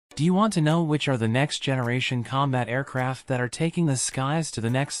Do you want to know which are the next generation combat aircraft that are taking the skies to the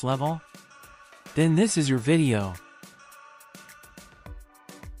next level? Then this is your video.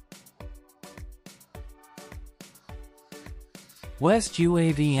 West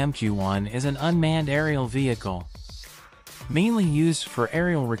UAV MQ-1 is an unmanned aerial vehicle, mainly used for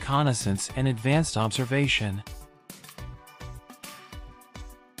aerial reconnaissance and advanced observation.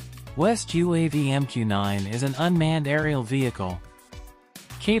 West UAV MQ-9 is an unmanned aerial vehicle,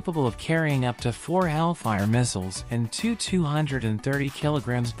 capable of carrying up to 4 Hellfire missiles and 2 230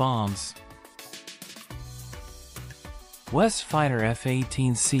 kg bombs. West Fighter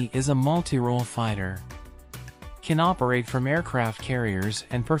F-18C is a multi-role fighter, can operate from aircraft carriers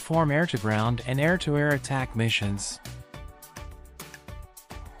and perform air-to-ground and air-to-air attack missions.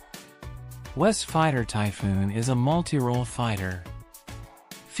 West Fighter Typhoon is a multi-role fighter,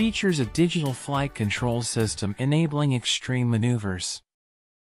 features a digital flight control system enabling extreme maneuvers.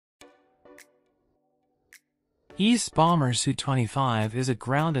 East Bomber Su-25 is a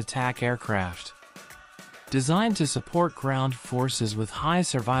ground attack aircraft, designed to support ground forces with high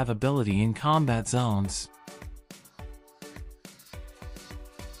survivability in combat zones.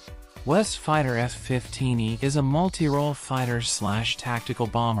 West Fighter F-15E is a multi-role fighter/tactical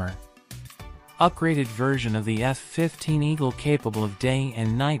bomber, upgraded version of the F-15 Eagle capable of day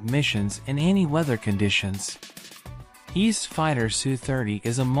and night missions in any weather conditions. East Fighter Su-30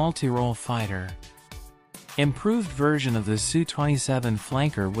 is a multi-role fighter, improved version of the Su-27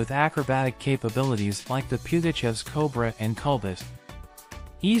 flanker with acrobatic capabilities like the Pugachev's Cobra and Kulbit.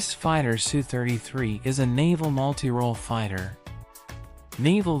 East Fighter Su-33 is a naval multi-role fighter,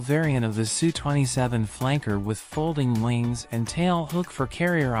 naval variant of the Su-27 flanker with folding wings and tail hook for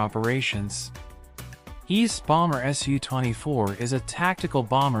carrier operations. East Bomber Su-24 is a tactical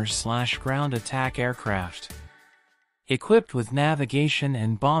bomber/ground attack aircraft, equipped with navigation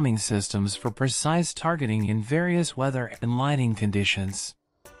and bombing systems for precise targeting in various weather and lighting conditions.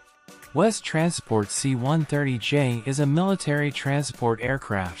 West Transport C-130J is a military transport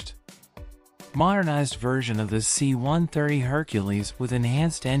aircraft, modernized version of the C-130 Hercules with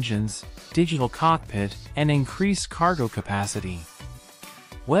enhanced engines, digital cockpit, and increased cargo capacity.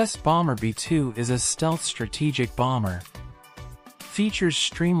 West Bomber B-2 is a stealth strategic bomber, features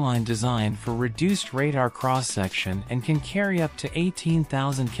streamlined design for reduced radar cross-section and can carry up to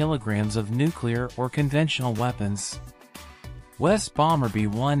 18,000 kilograms of nuclear or conventional weapons. West Bomber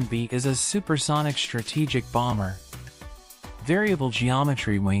B-1B is a supersonic strategic bomber. Variable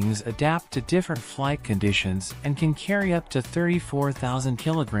geometry wings adapt to different flight conditions and can carry up to 34,000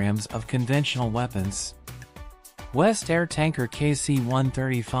 kilograms of conventional weapons. West Air Tanker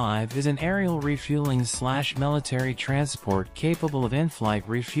KC-135 is an aerial refueling/military transport capable of in-flight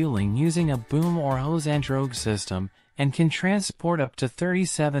refueling using a boom or hose and drogue system and can transport up to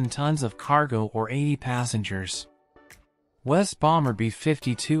 37 tons of cargo or 80 passengers. West Bomber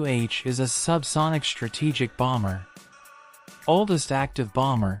B-52H is a subsonic strategic bomber, oldest active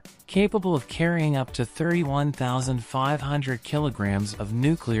bomber, capable of carrying up to 31,500 kilograms of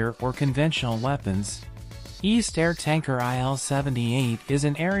nuclear or conventional weapons. East Air Tanker IL-78 is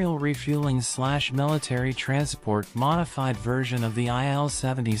an aerial refueling/military transport modified version of the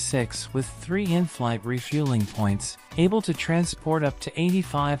IL-76 with 3 in-flight refueling points, able to transport up to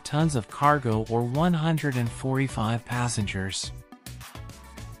 85 tons of cargo or 145 passengers.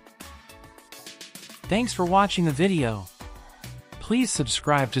 Thanks for watching the video. Please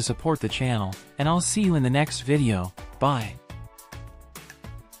subscribe to support the channel, and I'll see you in the next video. Bye.